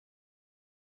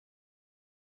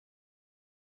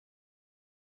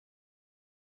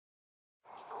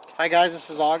Hi guys, this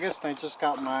is August and I just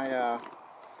got my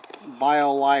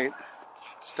BioLite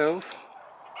stove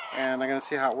and I'm going to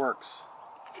see how it works.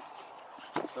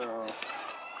 So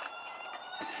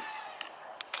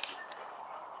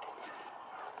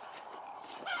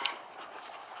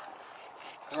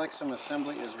I like some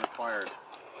assembly is required.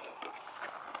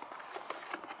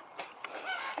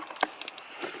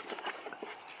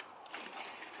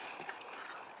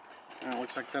 And it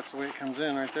looks like that's the way it comes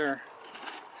in right there.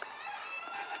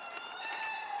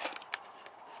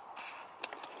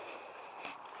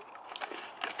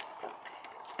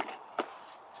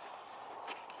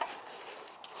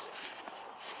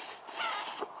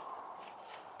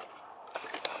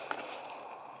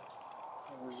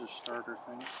 Where's your starter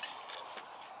thing?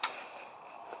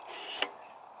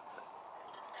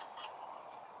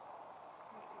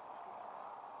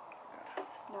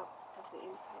 No, of the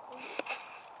inside thing.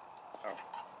 Oh.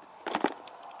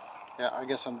 Yeah, I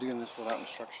guess I'm doing this without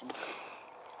instruction.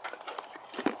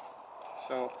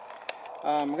 So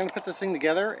I'm going to put this thing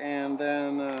together and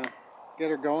then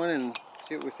get her going and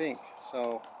see what we think.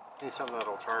 So need something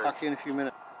that'll charge. Talk to you in a few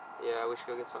minutes. Yeah, we should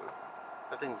go get something.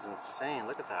 That thing's insane.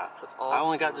 Look at that. That's awesome. I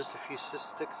only got just a few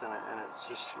sticks in it, and it's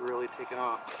just really taken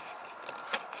off.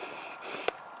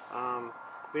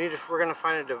 We're gonna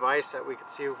find a device that we could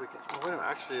see if we can. Wait a minute.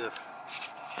 Actually,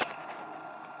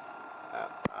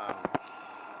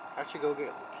 actually go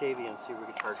get Katie and see if we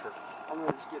can charge her. I'm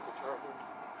gonna just get the charger.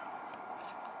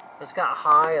 It's got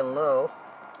high and low.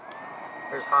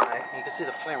 There's high. You can see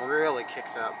the flame really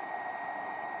kicks up.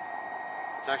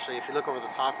 It's actually, if you look over the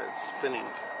top, it's spinning.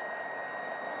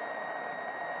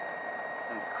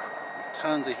 And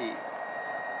tons of heat.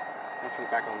 And put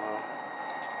it back on low.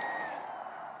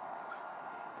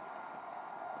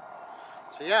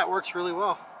 So yeah, it works really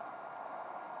well.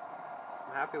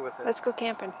 I'm happy with it. Let's go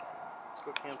camping. Let's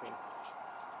go camping.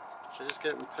 So just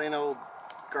getting plain old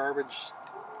garbage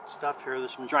stuff here.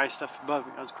 There's some dry stuff above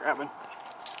me I was grabbing.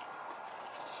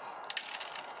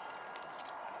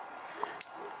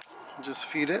 Just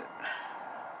feed it.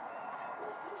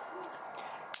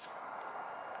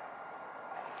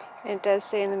 And it does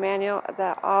say in the manual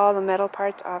that all the metal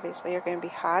parts obviously are going to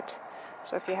be hot.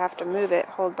 So if you have to move it,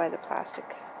 hold by the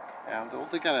plastic. Yeah, they'll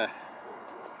gotta.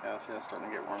 Yeah, see that's starting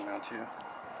to get warm now too.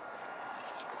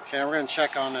 Okay, we're going to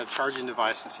check on the charging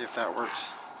device and see if that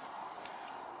works.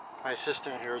 My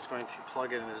assistant here is going to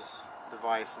plug in his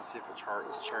device and see if it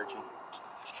is charging.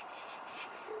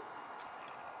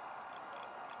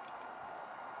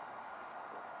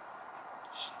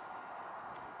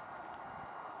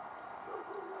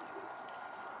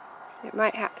 It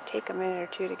might take a minute or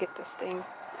two to get this thing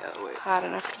hot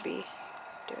enough to be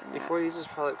doing that. Before these is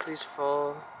probably, please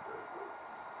follow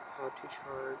how to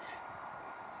charge.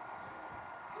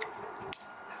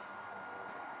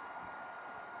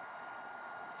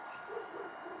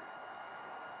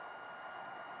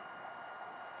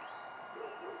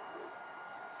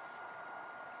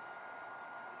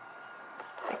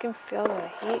 I can feel the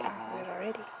heat of it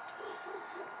already.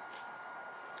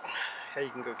 Hey,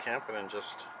 you can go camping and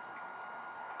just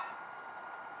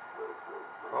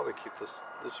probably keep this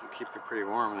will keep you pretty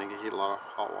warm, and you can heat a lot of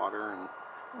hot water and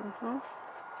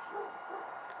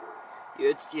You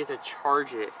have to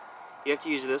charge it. You have to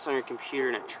use this on your computer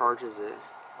and it charges it.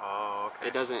 Oh, okay.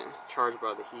 It doesn't charge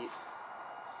by the heat.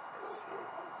 Let's see.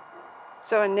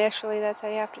 So initially that's how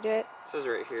you have to do it? It says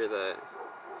right here that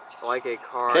like a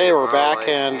car. Okay, we're back,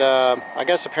 and I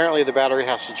guess apparently the battery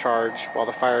has to charge while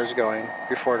the fire is going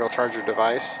before it'll charge your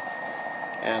device.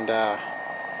 And so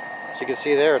you can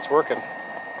see there, it's working.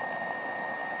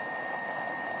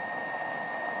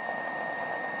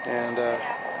 And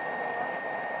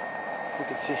you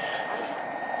can see.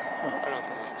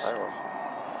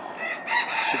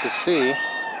 As you can see,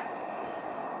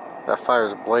 that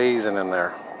fire's blazing in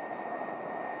there.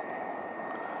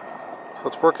 So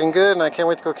it's working good, and I can't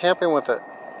wait to go camping with it.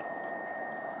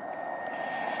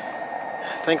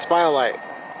 Thanks, BioLite.